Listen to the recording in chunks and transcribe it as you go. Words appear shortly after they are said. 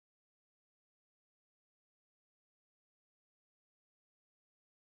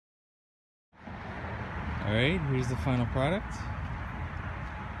Alright, here's the final product.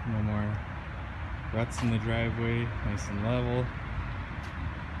 No more ruts in the driveway, nice and level.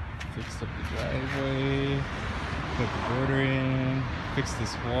 Fixed up the driveway, put the border in, fixed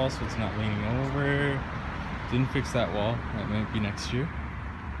this wall so it's not leaning over. Didn't fix that wall, that might be next year.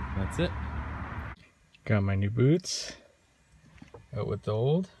 That's it. Got my new boots, out with the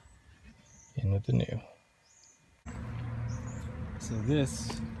old, in with the new. So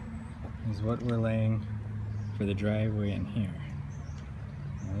this is what we're laying for the driveway in here.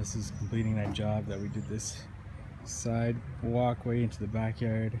 Now this is completing that job that we did this side walkway into the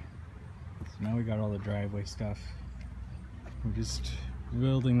backyard. So now we got all the driveway stuff. We're just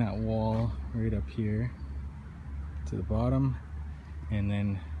building that wall right up here to the bottom, and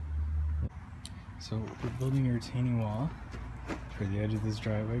then so we're building a retaining wall for the edge of this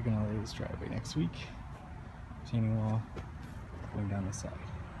driveway. Gonna lay this driveway next week. Retaining wall going down the side.